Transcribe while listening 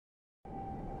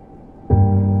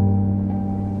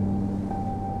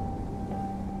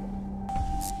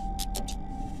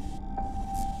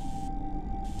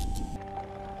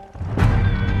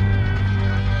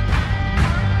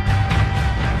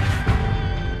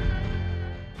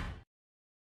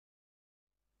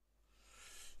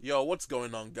Yo, what's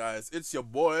going on, guys? It's your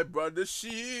boy, Brother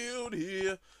Shield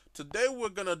here. Today we're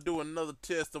gonna do another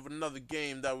test of another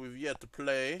game that we've yet to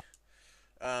play.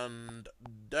 And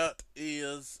that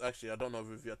is... Actually, I don't know if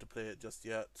we've yet to play it just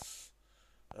yet.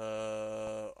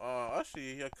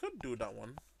 Actually, I could do that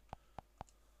one.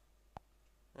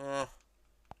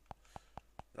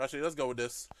 Actually, let's go with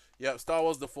this. Yep, Star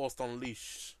Wars The Force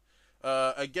Unleashed.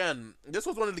 Again, this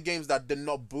was one of the games that did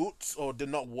not boot or did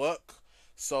not work.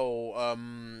 So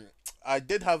I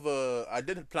did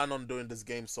plan on doing this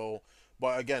game,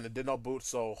 but again it did not boot,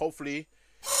 so hopefully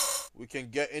we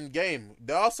can get in game.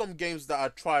 There are some games that I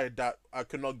tried that I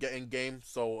could not get in game,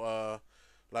 so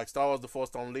like Star Wars The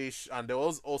Force Unleashed, and there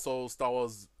was also Star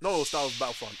Wars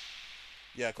Battlefront.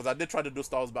 Yeah, because I did try to do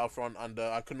Star Wars Battlefront and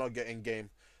I could not get in game.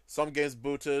 Some games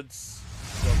booted,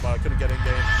 but I couldn't get in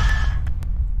game.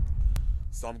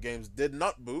 Some games did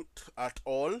not boot at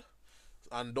all.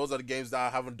 And those are the games that I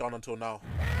haven't done until now.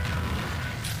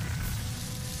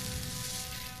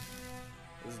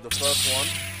 This is the first one.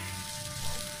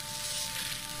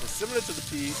 It's similar to the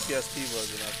PSP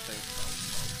version, I think.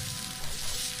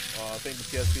 I think the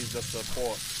PSP is just a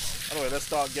port. Anyway, let's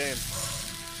start game.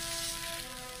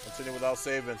 Continue without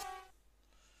saving.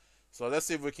 So let's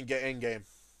see if we can get in game.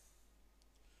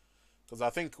 Because I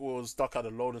think we were stuck at the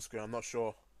loading screen. I'm not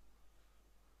sure.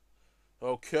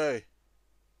 Okay.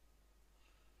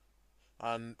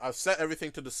 And I've set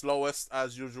everything to the slowest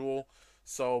as usual.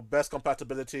 So best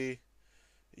compatibility.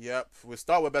 Yep, we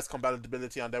start with best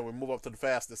compatibility and then we move up to the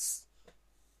fastest.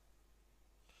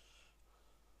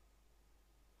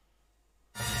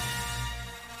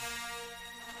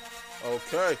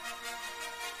 Okay.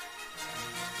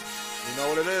 You know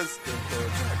what it is.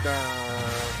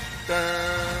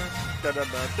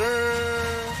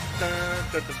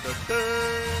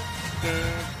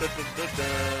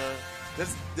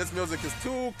 This music is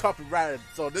too copyrighted,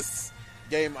 so this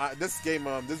video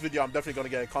I'm definitely gonna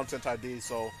get a content ID,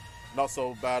 so not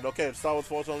so bad. Okay, Star Wars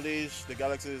Force Unleashed, the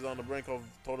galaxy is on the brink of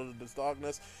total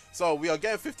darkness. So we are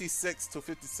getting 56 to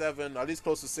 57, at least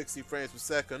close to 60 frames per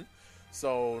second.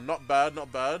 So not bad,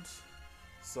 not bad.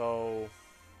 So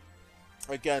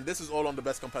again, this is all on the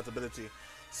best compatibility.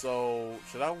 So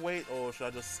should I wait or should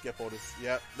I just skip all this?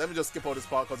 Yeah, let me just skip all this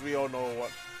part because we all know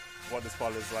what this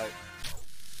part is like.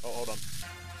 Oh, hold on.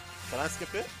 Can I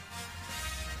skip it?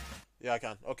 Yeah, I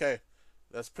can. Okay.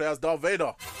 Let's play as Darth Vader.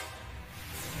 A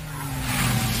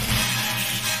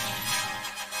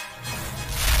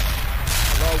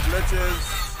lot of glitches.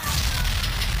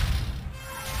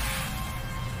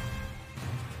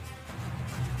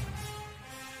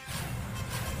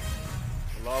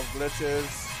 A lot of glitches.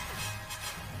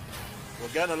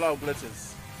 We're getting a lot of glitches.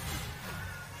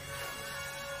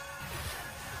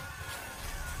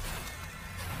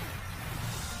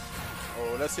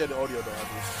 Oh, let's hear the audio though,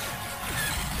 at least.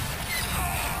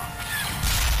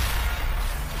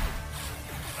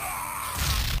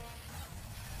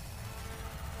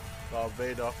 Darth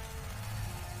Vader.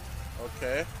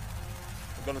 Okay.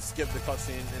 We're gonna skip the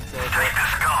cutscene intro.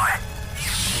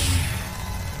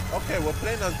 Okay, we're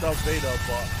playing as Darth Vader,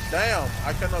 but damn,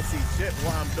 I cannot see shit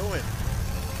what I'm doing.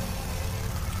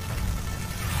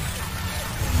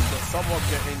 So somewhat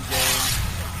get in game.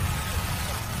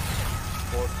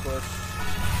 Forward push.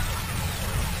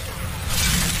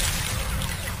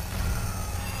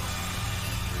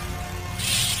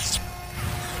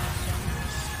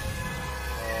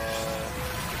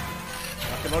 I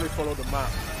can only follow the map.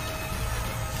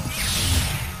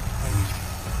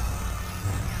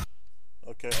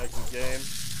 Okay, exit game.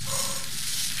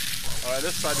 Alright,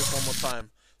 let's try this one more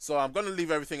time. So I'm gonna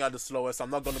leave everything at the slowest.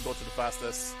 I'm not gonna go to the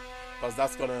fastest, because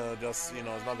that's gonna just, it's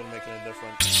not gonna make any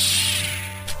difference.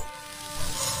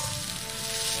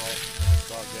 Alright,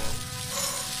 start game.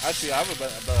 Actually, I have a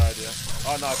better idea.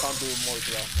 Oh no, I can't do more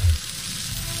to that.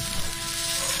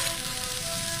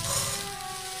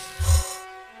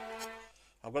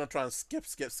 I'm gonna try and skip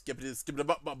the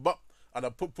bop, and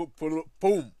then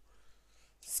boom,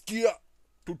 skia,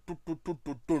 boom,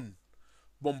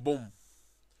 boom.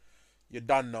 You're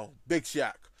done now, Big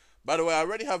Shack. By the way, I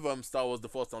already have Star Wars The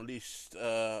Force Unleashed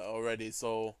already,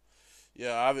 so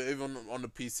yeah, I have it even on the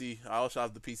PC. I also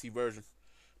have the PC version,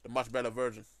 the much better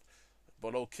version.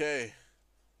 But okay,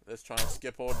 let's try and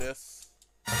skip all this.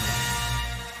 I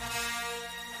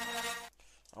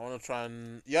want to try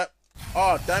and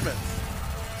oh damn it.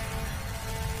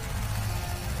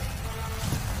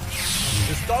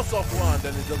 It starts off one,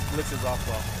 then it just glitches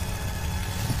after.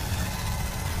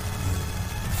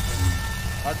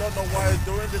 I don't know why it's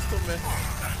doing this to me.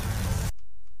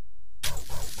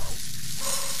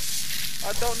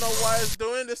 I don't know why it's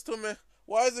doing this to me.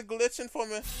 Why is it glitching for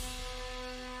me?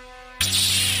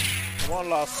 One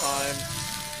last time.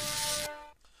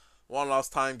 One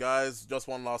last time, guys. Just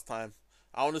one last time.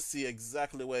 I want to see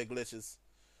exactly where it glitches,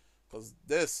 because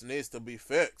this needs to be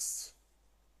fixed.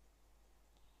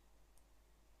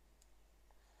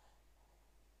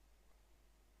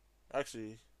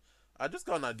 Actually, I just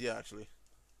got an idea, actually.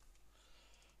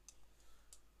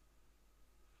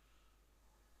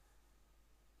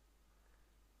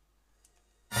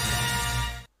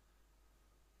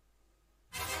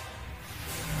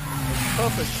 It's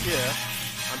perfect here,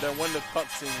 and then when the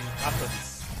cutscene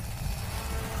happens.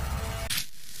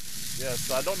 Yeah,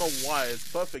 so I don't know why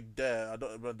it's perfect there.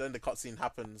 But then the cutscene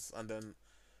happens, and then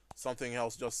something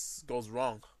else just goes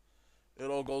wrong. It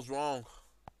all goes wrong.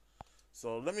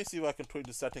 So let me see if I can tweak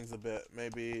the settings a bit.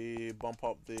 Maybe bump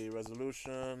up the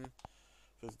resolution.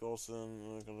 Fix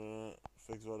Gaussian.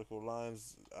 Fix vertical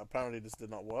lines. Apparently this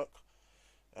did not work.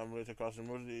 Emulator crash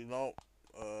immunity. No.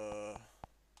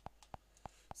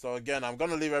 So again, I'm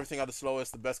gonna leave everything at the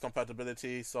slowest, the best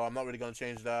compatibility. So I'm not really gonna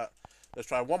change that. Let's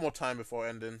try one more time before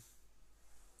ending.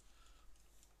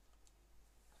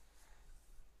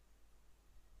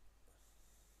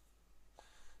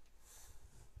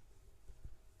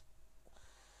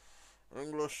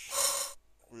 English.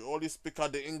 We only speak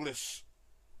out the English.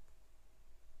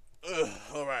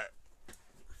 Alright.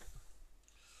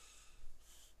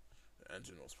 The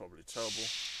engine was probably terrible.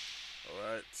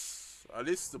 Alright. At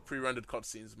least the pre-rendered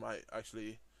cutscenes might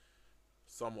actually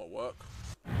somewhat work.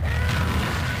 Alright,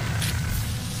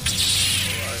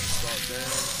 start there.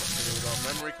 Continue with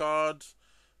our memory card.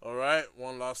 Alright,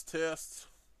 one last test.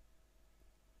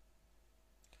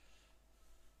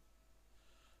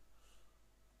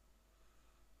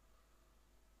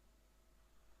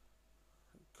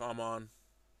 Come on.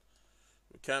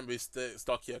 We can't be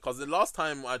stuck here, because the last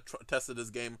time I tested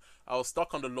this game, I was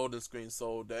stuck on the loading screen.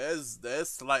 So there is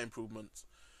slight improvement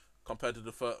compared to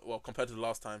the compared to the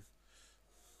last time.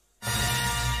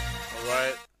 All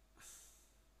right.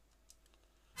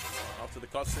 After the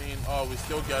cutscene, oh, we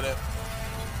still get it.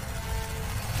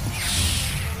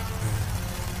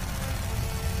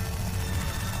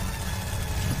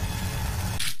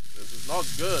 This is not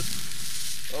good.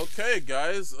 Okay,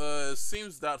 guys, it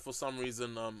seems that for some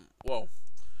reason, well,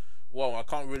 I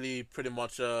can't really pretty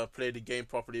much play the game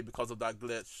properly because of that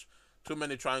glitch. Too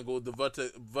many triangles, the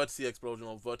vertex explosion,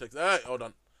 or vertex, hold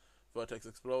on. Vertex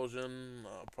explosion,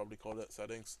 I'll probably call it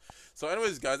settings. So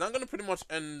anyways, guys, I'm going to pretty much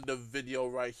end the video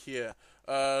right here.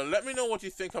 Let me know what you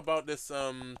think about this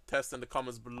test in the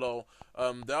comments below.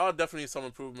 There are definitely some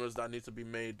improvements that need to be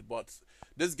made, but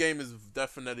this game is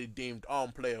definitely deemed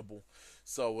unplayable.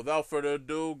 So without further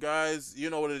ado, guys, you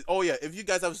know what it is. Oh yeah, if you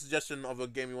guys have a suggestion of a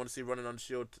game you want to see running on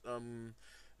Shield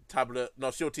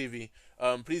Shield TV,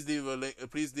 please leave a link,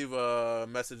 please leave a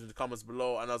message in the comments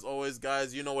below. And as always,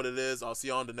 guys, you know what it is. I'll see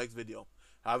you on the next video.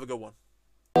 Have a good one.